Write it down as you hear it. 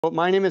Well,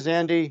 my name is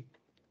Andy.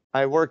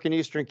 I work in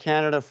Eastern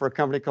Canada for a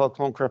company called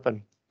Clone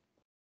Crippen,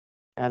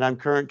 and I'm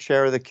current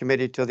chair of the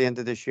committee till the end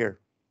of this year.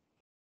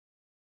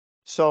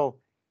 So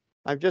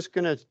I'm just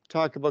going to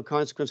talk about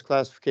consequence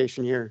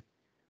classification here.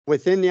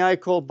 Within the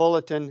ICOLD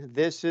bulletin,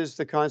 this is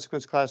the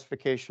consequence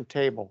classification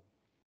table.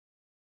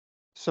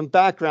 Some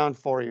background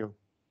for you.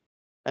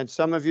 And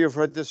some of you have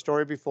heard this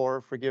story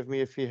before. Forgive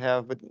me if you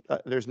have, but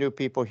there's new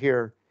people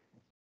here.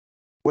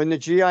 When the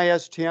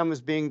GISTM was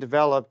being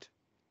developed,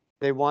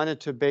 they wanted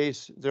to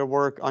base their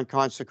work on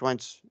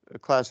consequence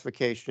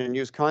classification and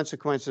use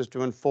consequences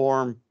to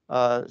inform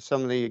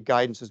some of the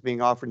guidance that's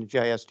being offered in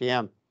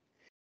GISTM.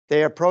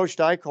 They approached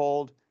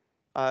ICOLD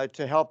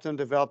to help them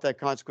develop that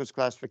consequence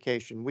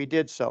classification. We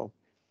did so.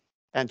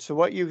 And so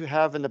what you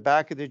have in the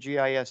back of the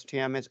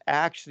GISTM is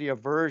actually a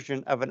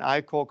version of an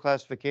ICOLD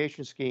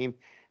classification scheme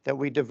that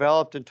we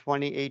developed in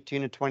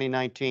 2018 and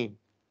 2019.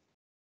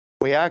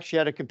 We actually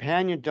had a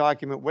companion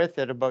document with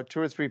it, about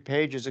 2 or 3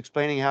 pages,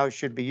 explaining how it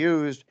should be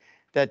used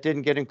that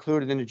didn't get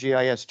included in the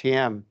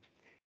GISTM.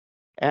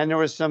 And there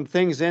was some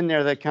things in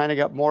there that kind of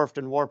got morphed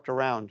and warped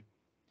around.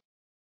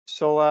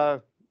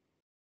 So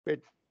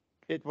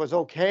it was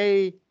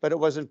okay, but it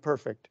wasn't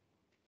perfect.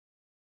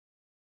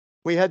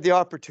 We had the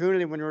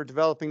opportunity when we were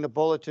developing the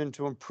bulletin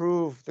to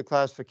improve the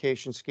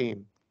classification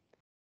scheme.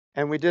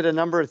 And we did a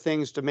number of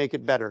things to make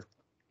it better.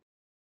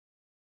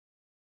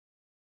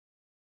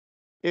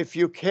 If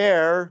you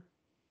care,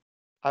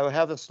 I will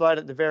have a slide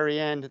at the very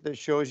end that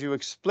shows you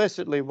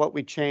explicitly what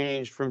we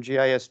changed from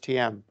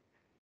GISTM.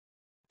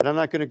 But I'm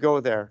not going to go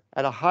there.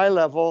 At a high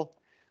level,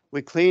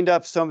 we cleaned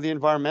up some of the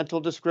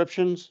environmental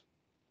descriptions.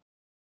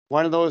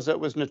 One of those that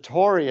was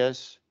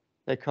notorious,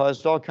 that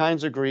caused all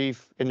kinds of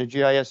grief in the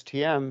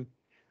GISTM,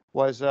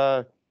 was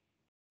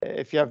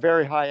if you have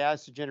very high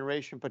acid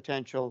generation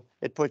potential,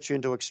 it puts you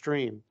into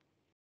extreme.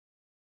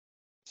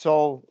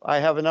 So I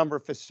have a number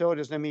of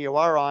facilities in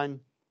MEOR on.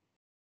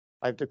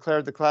 I've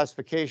declared the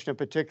classification of a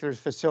particular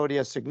facility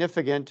as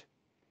significant.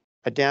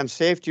 A dam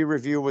safety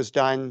review was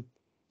done.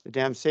 The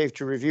dam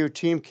safety review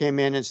team came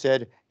in and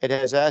said, it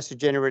has acid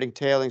generating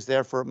tailings,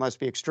 therefore it must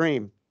be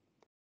extreme.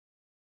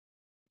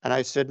 And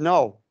I said,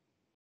 no,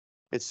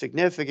 it's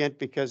significant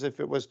because if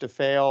it was to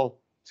fail,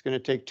 it's going to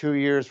take 2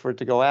 years for it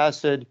to go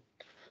acid.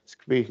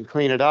 We can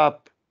clean it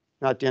up,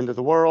 not the end of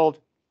the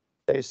world.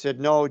 They said,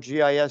 no,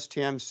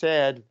 GISTM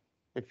said,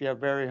 if you have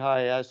very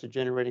high acid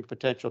generating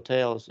potential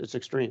tails, it's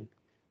extreme.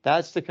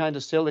 That's the kind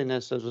of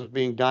silliness that was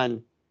being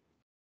done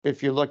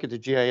if you look at the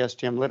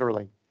GISTM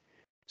literally.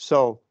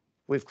 So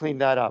we've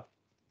cleaned that up.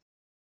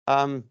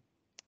 The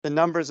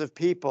numbers of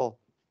people,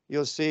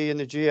 you'll see in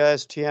the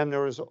GISTM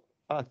there was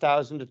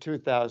 1,000 to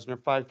 2,000 or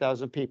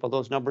 5,000 people.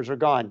 Those numbers are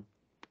gone.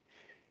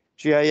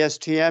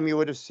 GISTM, you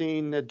would have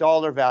seen the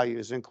dollar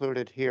values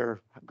included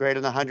here, greater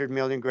than 100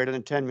 million, greater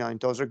than 10 million.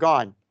 Those are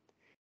gone.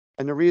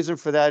 And the reason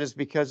for that is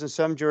because in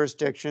some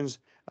jurisdictions,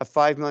 a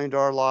 $5 million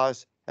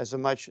loss has a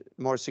much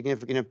more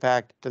significant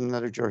impact than in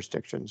other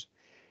jurisdictions.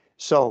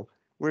 So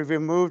we've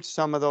removed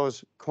some of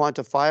those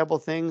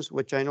quantifiable things,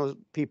 which I know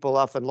people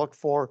often look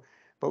for,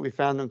 but we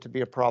found them to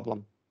be a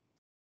problem.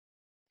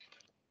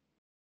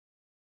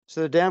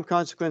 So the dam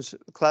consequence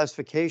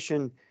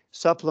classification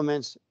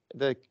supplements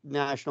the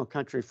national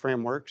country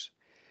frameworks.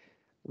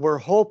 We're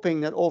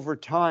hoping that over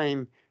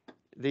time,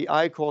 the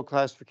ICOLD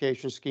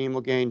classification scheme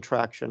will gain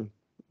traction.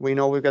 We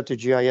know we've got the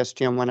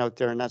GISTM one out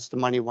there, and that's the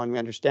money one. We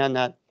understand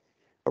that,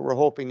 but we're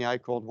hoping the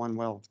ICOLD one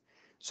will.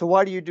 So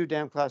why do you do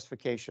dam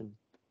classification?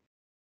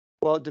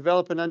 Well,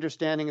 develop an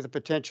understanding of the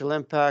potential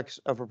impacts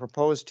of a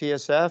proposed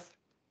TSF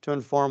to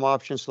inform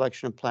option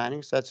selection and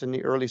planning. So that's in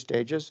the early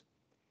stages.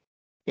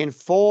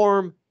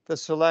 Inform the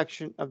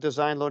selection of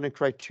design loading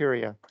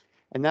criteria.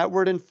 And that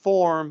word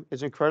inform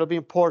is incredibly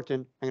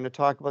important. I'm going to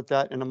talk about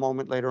that in a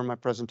moment later in my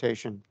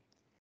presentation.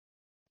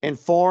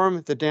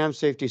 Inform the dam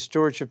safety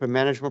stewardship and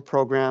management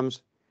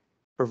programs.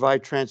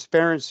 Provide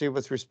transparency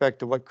with respect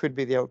to what could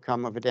be the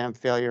outcome of a dam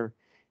failure,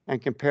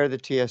 and compare the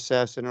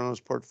TSS in an owner's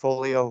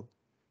portfolio,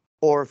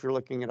 or if you're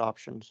looking at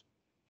options.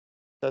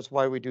 That's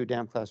why we do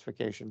dam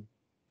classification.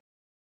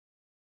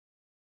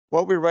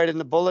 What we write in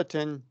the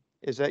bulletin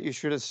is that you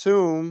should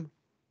assume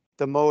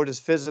the mode is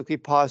physically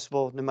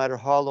possible no matter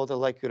how low the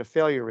likelihood of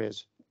failure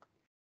is.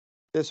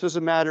 This was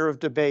a matter of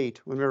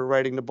debate when we were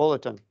writing the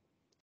bulletin.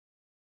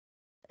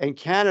 In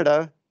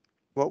Canada,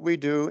 what we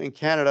do in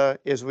Canada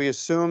is we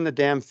assume the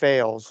dam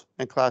fails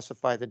and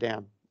classify the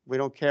dam. We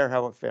don't care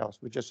how it fails.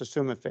 We just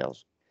assume it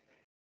fails.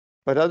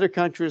 But other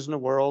countries in the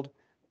world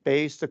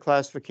base the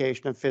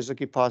classification of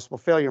physically possible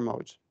failure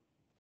modes.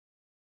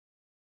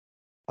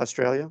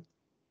 Australia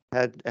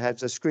had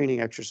a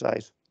screening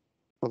exercise.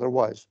 Well, there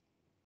was.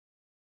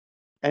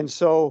 And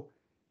so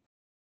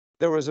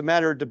there was a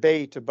matter of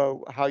debate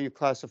about how you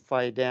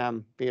classify a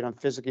dam, be it on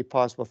physically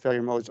possible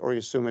failure modes or you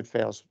assume it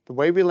fails. The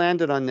way we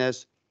landed on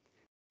this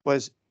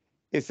was,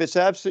 if it's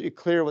absolutely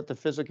clear what the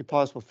physically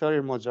possible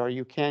failure modes are,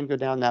 you can go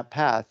down that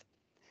path.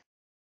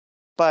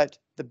 But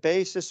the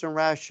basis and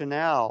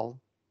rationale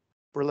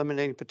for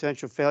eliminating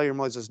potential failure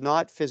modes is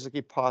not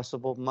physically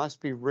possible,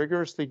 must be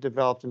rigorously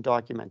developed and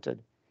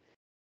documented.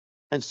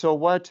 And so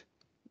what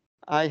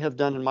I have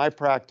done in my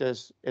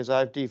practice is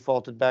I've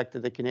defaulted back to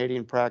the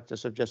Canadian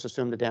practice of just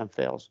assume the dam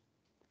fails.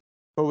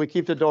 But we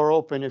keep the door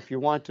open. If you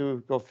want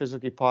to go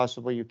physically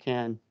possible, you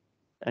can,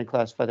 and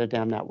classify the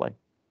dam that way.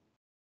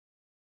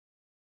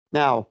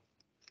 Now,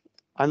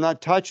 I'm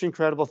not touching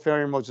credible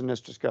failure modes in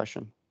this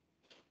discussion.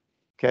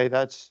 Okay,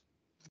 that's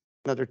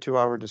another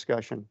 2-hour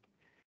discussion.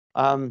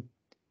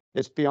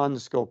 It's beyond the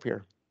scope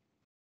here.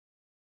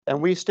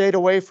 And we stayed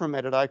away from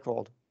it at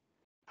ICOLD.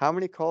 How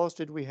many calls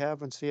did we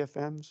have on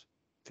CFMs?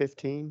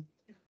 15?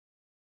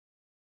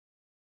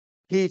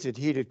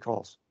 Heated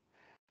calls.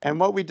 And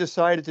what we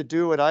decided to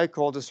do at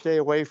ICOLD is stay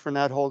away from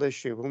that whole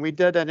issue. And we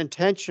did that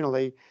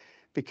intentionally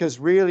because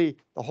really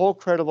the whole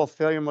credible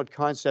failure mode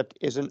concept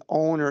is an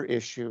owner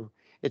issue.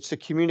 It's a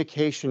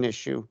communication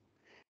issue.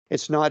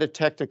 It's not a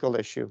technical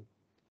issue.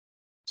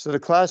 So the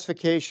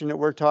classification that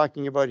we're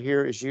talking about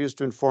here is used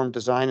to inform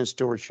design and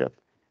stewardship,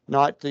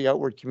 not the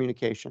outward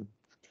communication.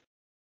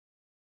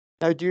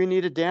 Now, do you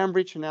need a dam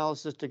breach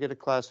analysis to get a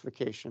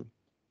classification?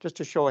 Just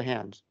a show of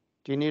hands.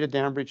 Do you need a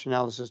dam breach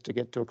analysis to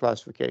get to a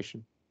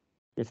classification?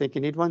 You think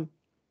you need one?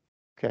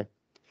 Okay.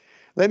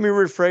 Let me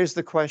rephrase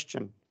the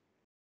question.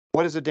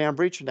 What is a dam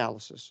breach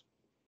analysis?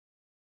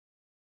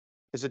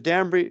 Is a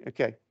dam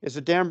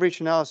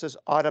breach analysis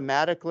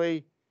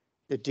automatically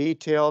the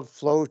detailed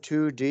flow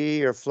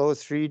 2D or flow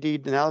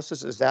 3D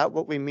analysis? Is that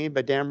what we mean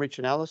by dam breach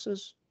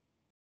analysis?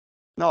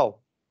 No.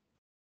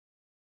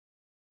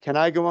 Can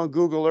I go on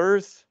Google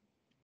Earth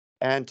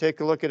and take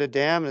a look at a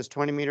dam that's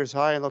 20 meters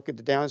high and look at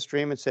the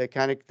downstream and say,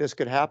 this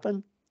could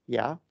happen?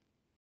 Yeah.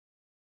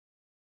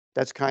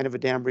 That's kind of a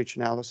dam breach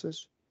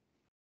analysis.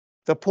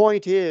 The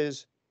point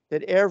is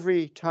that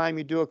every time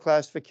you do a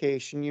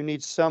classification, you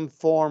need some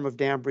form of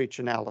dam breach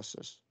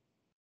analysis.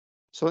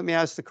 So let me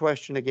ask the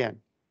question again.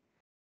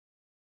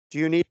 Do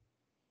you need,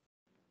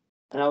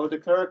 and I would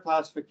declare a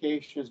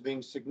classification as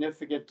being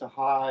significant to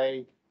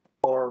high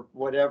or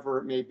whatever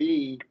it may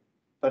be,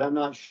 but I'm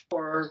not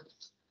sure,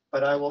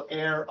 but I will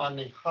err on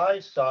the high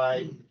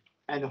side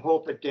and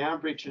hope a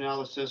dam breach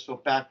analysis will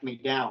back me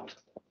down.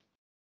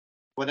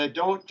 What I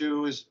don't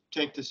do is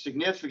take the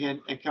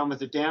significant and come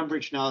with a dam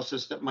breach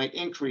analysis that might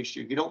increase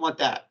you. You don't want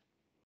that.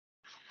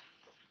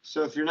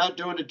 So if you're not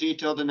doing a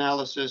detailed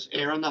analysis,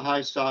 err on the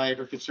high side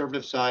or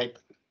conservative side,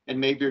 and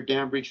maybe your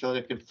dam breach will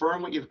either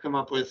confirm what you've come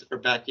up with or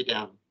back you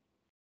down.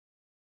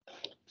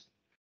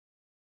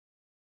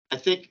 I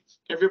think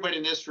everybody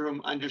in this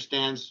room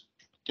understands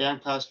dam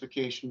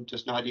classification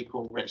does not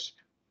equal risk.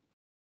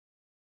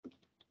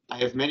 I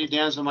have many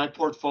dams in my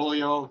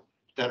portfolio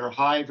that are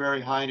high,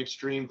 very high and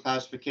extreme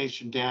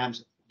classification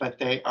dams, but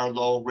they are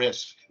low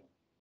risk.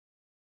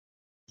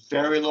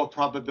 Very low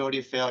probability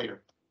of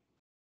failure.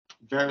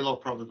 Very low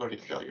probability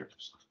of failure.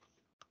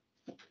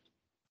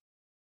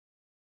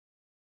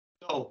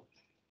 So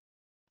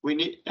we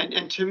need,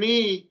 and to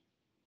me,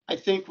 I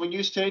think when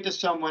you say to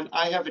someone,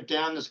 I have a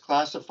dam that's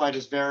classified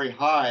as very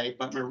high,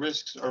 but my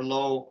risks are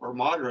low or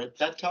moderate,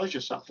 that tells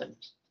you something.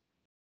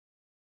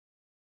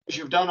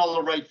 You've done all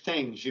the right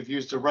things. You've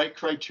used the right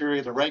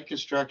criteria, the right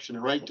construction,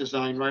 the right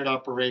design, right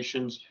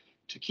operations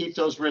to keep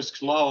those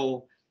risks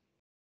low,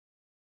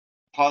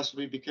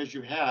 possibly because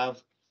you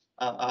have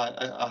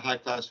a high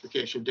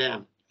classification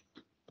dam.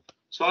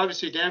 So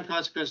obviously dam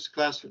consequence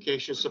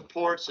classification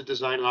supports the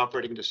design and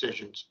operating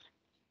decisions,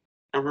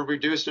 and we're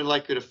reducing the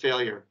likelihood of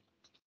failure.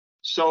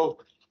 So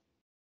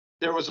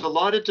there was a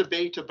lot of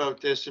debate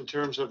about this in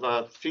terms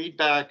of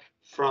feedback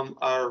from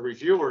our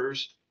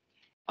reviewers,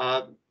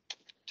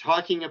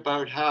 talking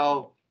about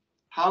how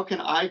can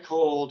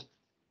ICOLD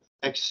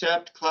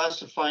accept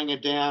classifying a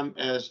dam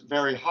as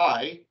very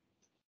high?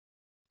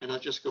 And I'll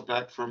just go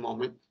back for a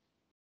moment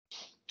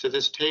to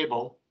this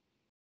table.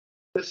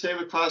 Let's say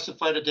we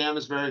classified a dam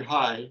as very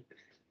high.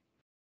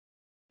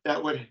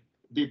 That would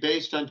be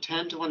based on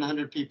 10 to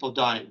 100 people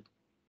dying.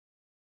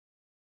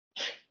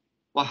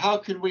 Well, how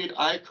can we at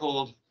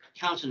ICOLD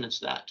countenance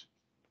that?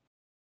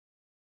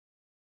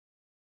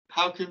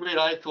 How can we at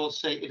ICOLD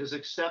say it is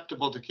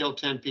acceptable to kill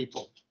 10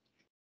 people?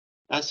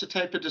 That's the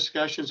type of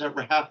discussions that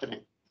were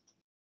happening.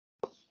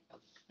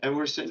 And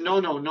we're saying,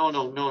 no.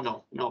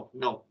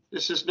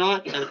 This is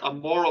not a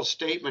moral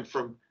statement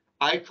from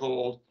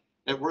ICOLD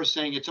that we're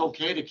saying it's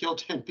okay to kill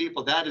 10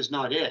 people. That is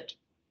not it,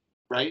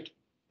 right?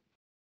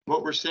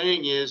 What we're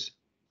saying is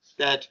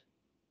that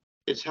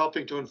it's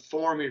helping to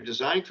inform your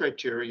design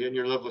criteria and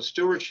your level of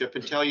stewardship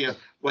and tell you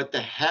what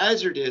the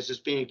hazard is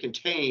being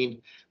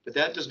contained, but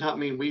that does not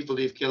mean we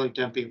believe killing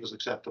 10 people is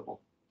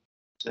acceptable.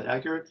 Is that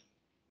accurate?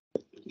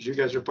 You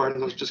guys are part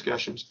of those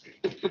discussions.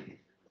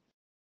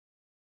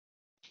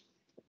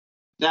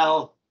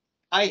 Now,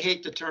 I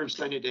hate the term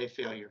sunny day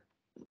failure.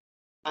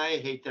 I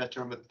hate that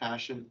term with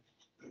passion.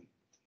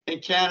 In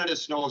Canada, it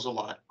snows a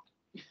lot,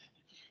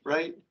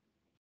 right?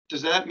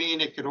 Does that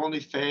mean it could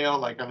only fail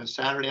like on a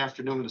Saturday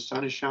afternoon when the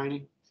sun is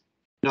shining?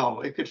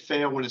 No, it could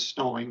fail when it's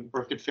snowing,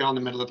 or it could fail in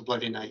the middle of the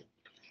bloody night.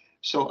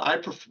 So I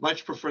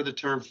much prefer the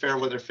term fair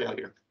weather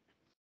failure.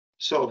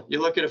 So you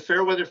look at a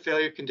fair weather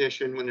failure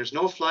condition when there's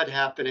no flood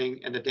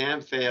happening and the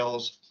dam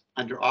fails,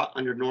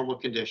 under normal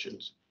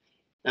conditions.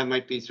 That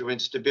might be through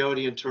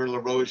instability, internal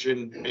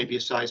erosion, maybe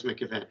a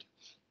seismic event.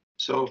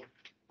 So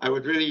I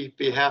would really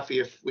be happy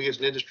if we as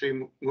an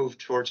industry move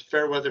towards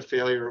fair weather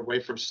failure away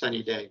from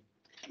sunny day.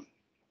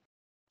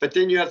 But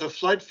then you have the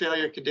flood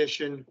failure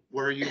condition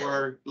where you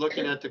are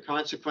looking at the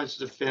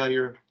consequences of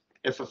failure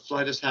if a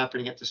flood is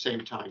happening at the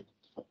same time.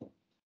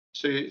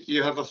 So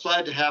you have a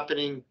flood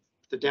happening,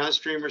 the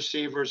downstream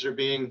receivers are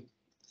being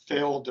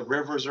filled, the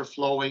rivers are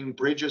flowing,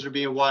 bridges are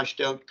being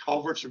washed out,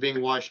 culverts are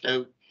being washed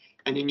out,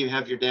 and then you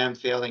have your dam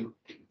failing.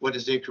 What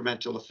is the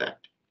incremental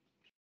effect?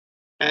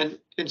 And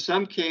in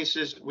some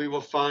cases, we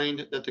will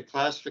find that the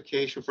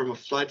classification from a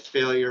flood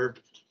failure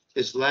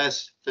is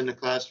less than the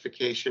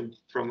classification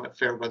from a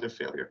fair weather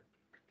failure.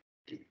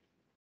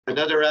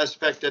 Another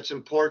aspect that's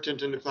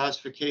important in the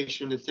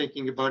classification and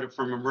thinking about it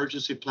from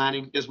emergency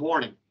planning is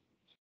warning.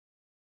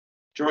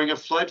 During a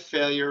flood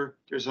failure,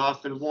 there's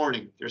often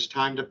warning. There's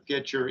time to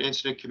get your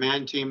incident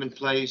command team in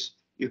place.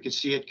 You can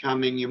see it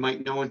coming. You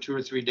might know in 2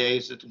 or 3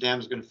 days that the dam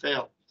is going to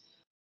fail.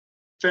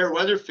 Fair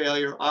weather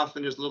failure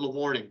often is little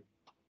warning.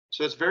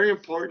 So it's very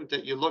important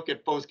that you look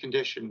at both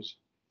conditions.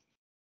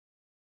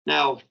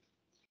 Now,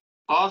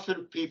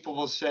 often people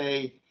will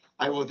say,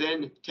 I will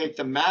then take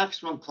the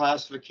maximum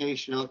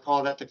classification. I'll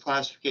call that the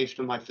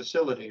classification of my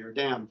facility or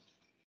dam.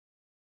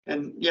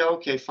 And yeah,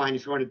 okay, fine,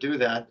 if you want to do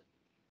that.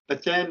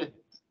 But then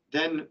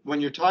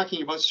when you're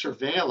talking about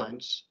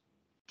surveillance,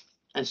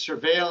 and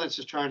surveillance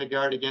is trying to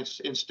guard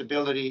against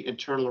instability,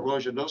 internal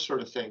erosion, those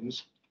sort of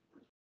things,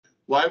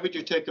 why would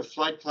you take a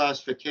flood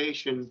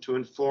classification to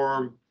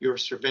inform your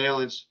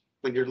surveillance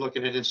when you're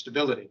looking at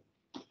instability?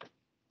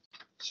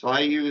 So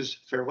I use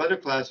fair weather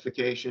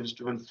classifications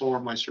to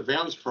inform my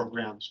surveillance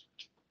programs.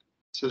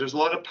 So there's a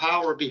lot of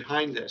power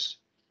behind this.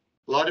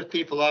 A lot of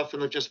people often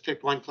will just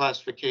pick one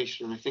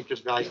classification, and I think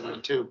there's value in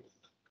it too.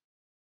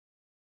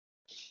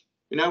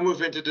 We now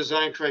move into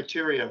design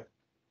criteria.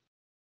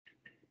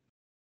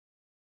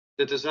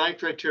 The design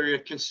criteria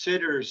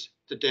considers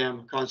the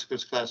dam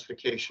consequence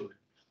classification.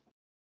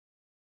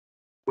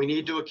 We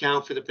need to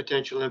account for the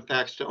potential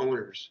impacts to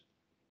owners.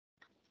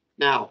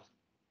 Now,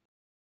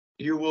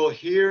 you will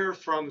hear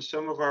from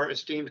some of our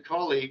esteemed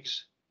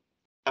colleagues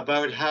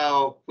about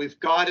how we've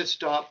got to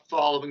stop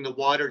following the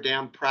water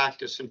dam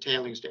practice in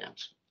tailings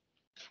dams.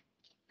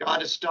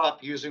 Got to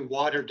stop using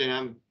water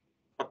dam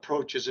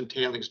approaches in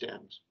tailings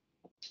dams.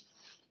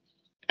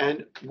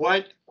 And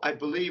what I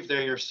believe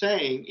they are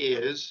saying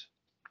is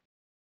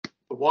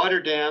the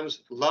water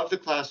dams love the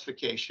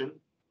classification.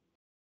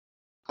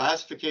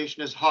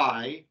 Classification is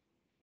high.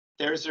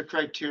 There's the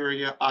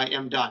criteria. I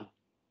am done.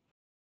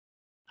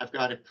 I've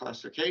got a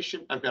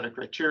classification. I've got a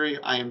criteria.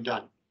 I am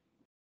done.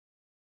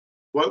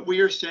 What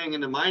we are saying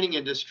in the mining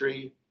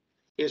industry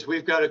is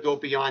we've got to go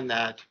beyond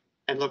that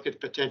and look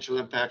at potential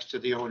impacts to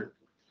the owner.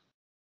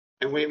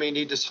 And we may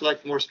need to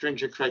select more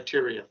stringent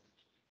criteria.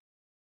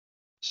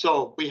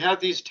 So we have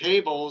these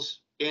tables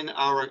in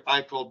our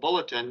ICOLD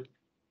bulletin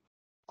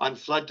on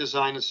flood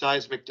design and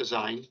seismic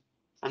design.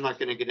 I'm not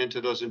going to get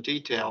into those in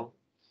detail,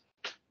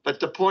 but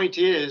the point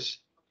is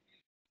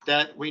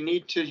that we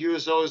need to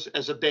use those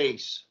as a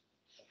base.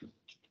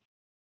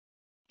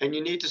 And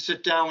you need to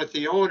sit down with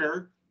the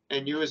owner,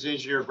 and you as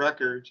engineer of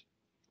record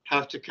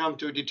have to come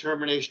to a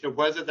determination of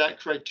whether that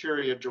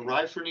criteria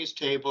derived from these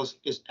tables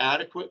is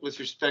adequate with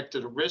respect to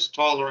the risk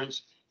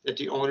tolerance that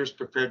the owner is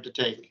prepared to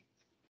take.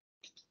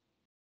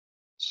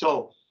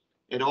 So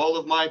in all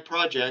of my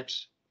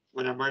projects,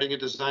 when I'm writing a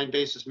design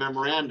basis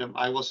memorandum,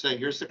 I will say,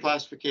 here's the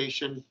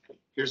classification,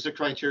 here's the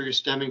criteria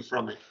stemming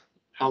from it.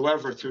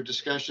 However, through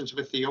discussions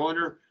with the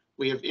owner,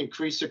 we have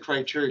increased the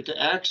criteria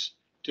to X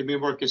to be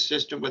more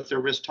consistent with their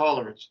risk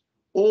tolerance.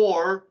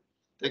 Or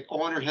the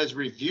owner has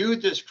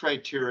reviewed this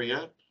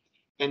criteria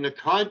in the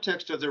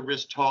context of their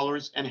risk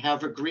tolerance and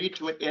have agreed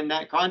to it in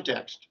that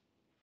context.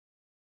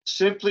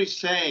 Simply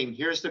saying,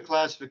 here's the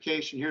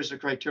classification, here's the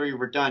criteria,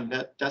 we're done,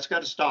 that's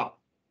got to stop.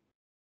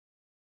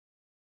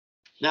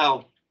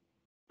 Now,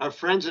 our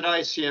friends at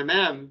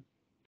ICMM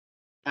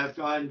have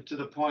gone to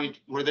the point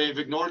where they've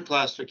ignored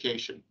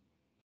classification.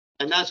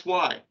 And that's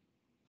why.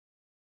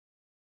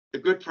 The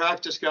Good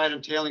Practice Guide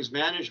on Tailings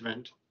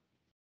Management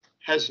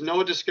has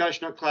no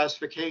discussion of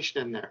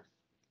classification in there.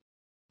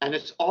 And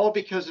it's all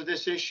because of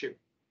this issue.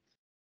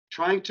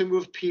 Trying to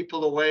move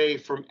people away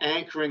from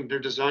anchoring their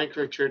design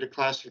criteria to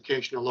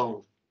classification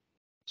alone.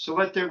 So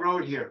what they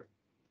wrote here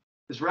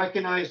is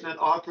recognizing that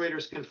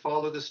operators can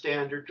follow the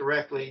standard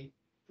directly,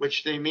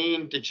 which they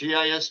mean the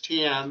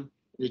GISTM.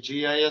 The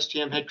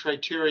GISTM had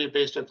criteria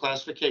based on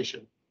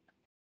classification.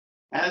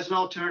 As an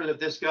alternative,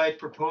 this guide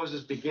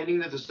proposes beginning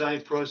the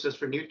design process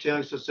for new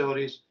tailings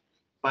facilities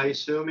by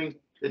assuming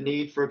the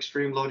need for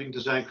extreme loading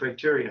design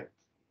criteria.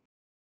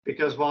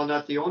 Because while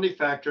not the only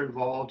factor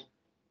involved,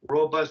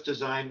 robust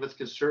design with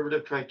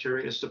conservative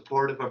criteria is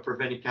supportive of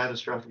preventing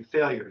catastrophic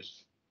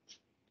failures.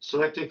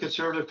 Selecting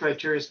conservative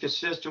criteria is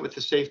consistent with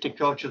the safety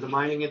culture of the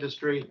mining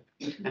industry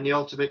and the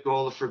ultimate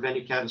goal of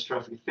preventing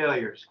catastrophic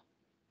failures.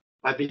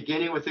 By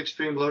beginning with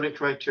extreme loading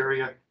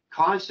criteria,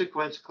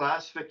 consequence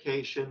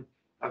classification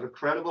of a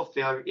credible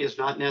failure is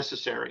not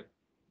necessary.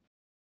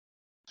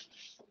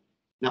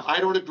 Now, I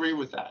don't agree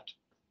with that.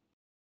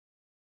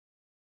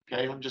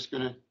 Okay,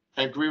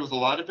 I agree with a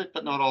lot of it,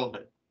 but not all of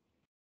it.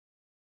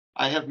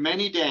 I have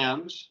many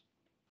dams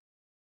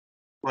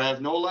where I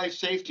have no life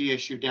safety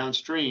issue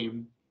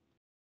downstream,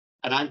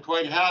 and I'm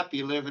quite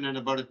happy living in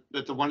about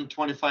at the 1 in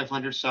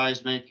 2,500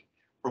 seismic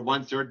or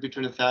 1/3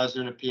 between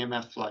 1,000 and a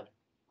PMF flood.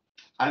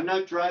 I'm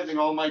not driving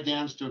all my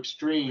dams to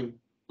extreme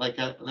like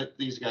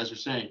these guys are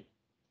saying,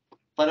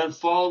 but I'm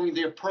following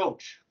the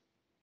approach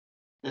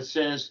that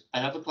says I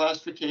have a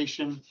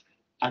classification.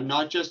 I'm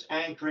not just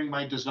anchoring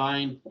my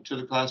design to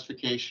the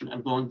classification.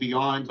 I'm going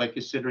beyond by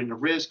considering the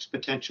risks,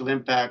 potential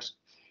impacts,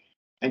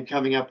 and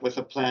coming up with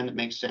a plan that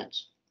makes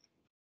sense.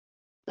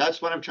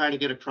 That's what I'm trying to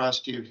get across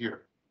to you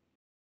here.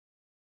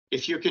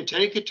 If you can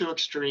take it to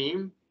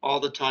extreme all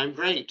the time,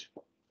 great.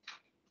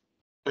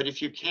 But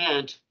if you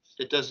can't,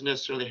 it doesn't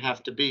necessarily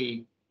have to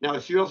be. Now,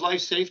 if you have life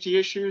safety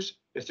issues,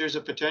 if there's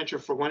a potential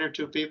for 1 or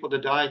 2 people to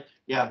die,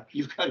 yeah,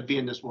 you've got to be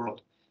in this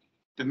world.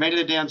 But many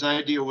of the dams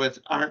I deal with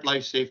aren't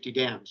life safety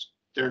dams.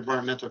 They're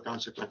environmental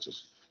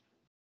consequences.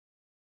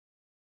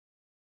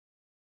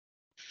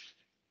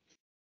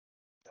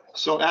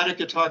 So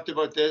Annika talked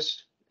about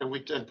this,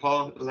 and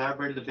Paul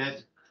elaborated a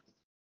bit.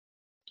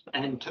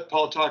 And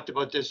Paul talked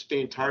about this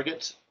being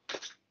targets,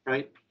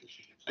 right?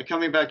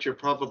 Coming back to your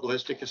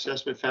probabilistic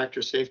assessment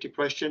factor safety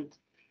question,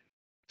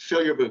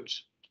 fill your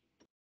boots.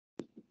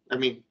 I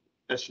mean,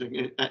 that's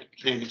an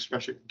Canadian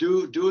expression.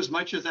 Do as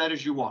much of that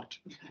as you want.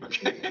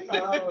 Okay.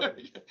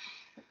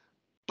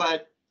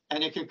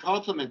 And it can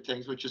complement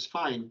things, which is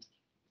fine.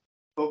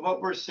 But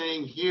what we're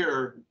saying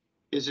here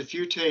is if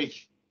you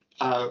take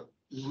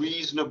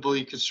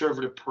reasonably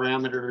conservative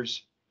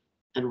parameters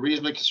and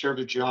reasonably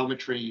conservative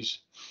geometries,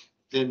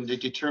 then the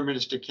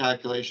deterministic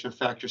calculation of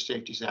factor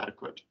safety is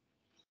adequate.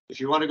 If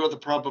you want to go the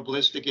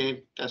probabilistic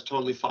game, that's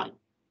totally fine,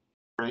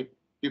 right?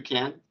 You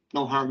can,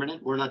 no harm in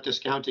it. We're not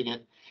discounting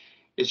it.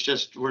 It's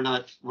just we're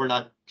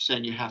not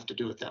saying you have to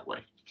do it that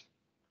way,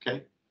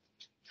 okay?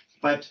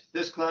 But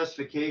this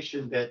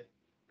classification that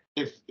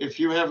if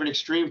you have an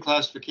extreme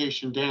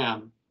classification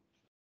dam,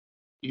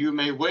 you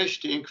may wish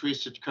to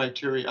increase the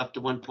criteria up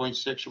to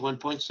 1.6 or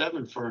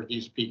 1.7 for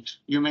these peaks.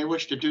 You may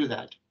wish to do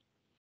that.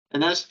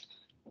 And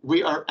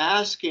we are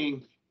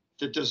asking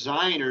the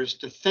designers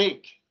to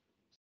think.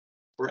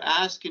 We're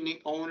asking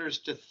the owners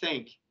to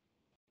think.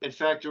 In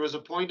fact, there was a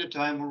point in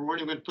time where we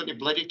weren't even going to put any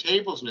bloody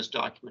tables in this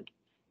document.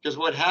 Because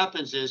what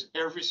happens is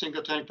every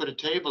single time you put a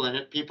table in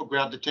it, people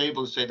grab the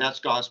table and say, that's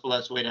gospel,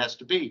 that's the way it has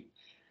to be.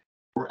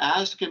 We're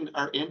asking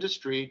our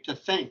industry to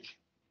think.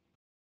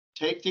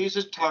 Take these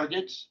as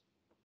targets,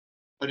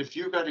 but if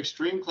you've got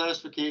extreme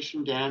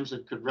classification dams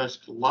that could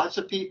risk lots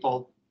of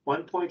people,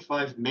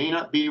 1.5 may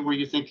not be where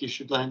you think you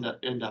should end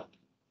up.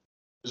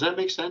 Does that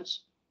make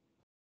sense?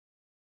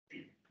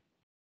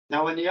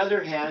 Now, on the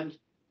other hand,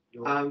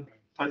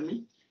 pardon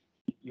me?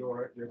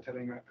 You're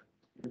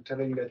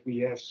telling that we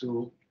have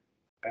to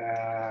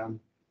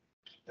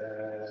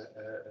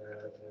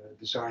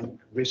design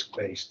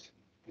risk-based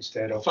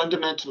instead of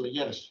fundamentally,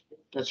 yes,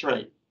 that's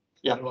right.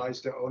 Yeah.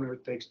 Otherwise, the owner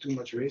takes too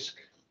much risk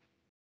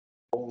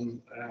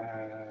on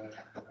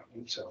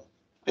himself.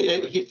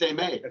 They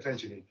may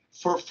eventually.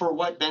 For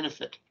what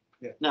benefit?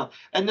 Yeah. No,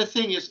 and the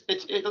thing is,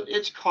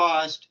 it's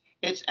cost,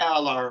 it's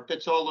ALARP,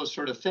 it's all those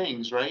sort of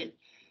things, right?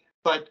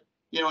 But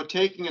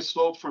taking a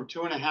slope from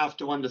 2.5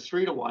 to 1 to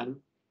 3 to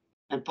 1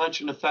 and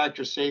punching the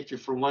factor safety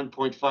from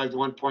 1.5 to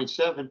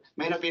 1.7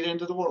 may not be the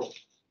end of the world.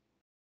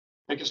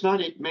 Like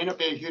it may not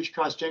be a huge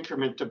cost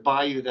increment to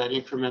buy you that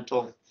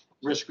incremental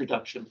risk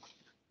reduction.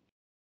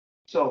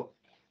 So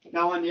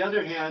now on the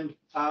other hand,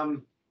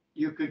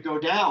 you could go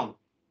down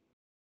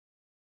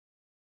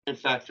in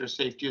factor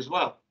safety as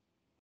well.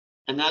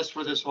 And that's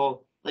where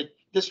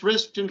this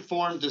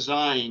risk-informed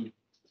design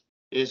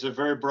is a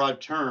very broad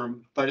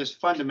term, but it's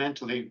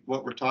fundamentally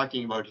what we're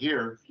talking about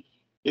here.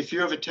 If you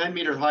have a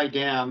 10-meter high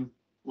dam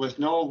with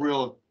no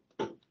real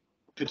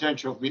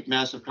potential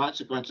massive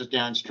consequences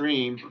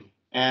downstream,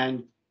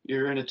 and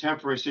you're in a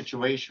temporary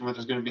situation where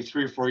there's going to be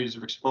 3 or 4 years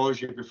of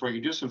exposure before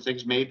you do some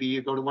things, maybe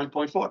you go to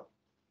 1.4.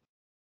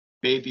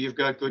 Maybe you've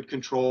got good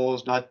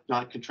controls, not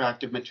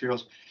contractive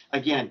materials.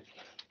 Again,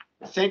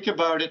 think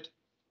about it,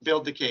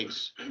 build the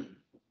case.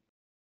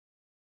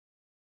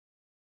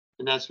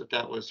 And that's what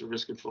that was, the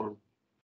risk informed.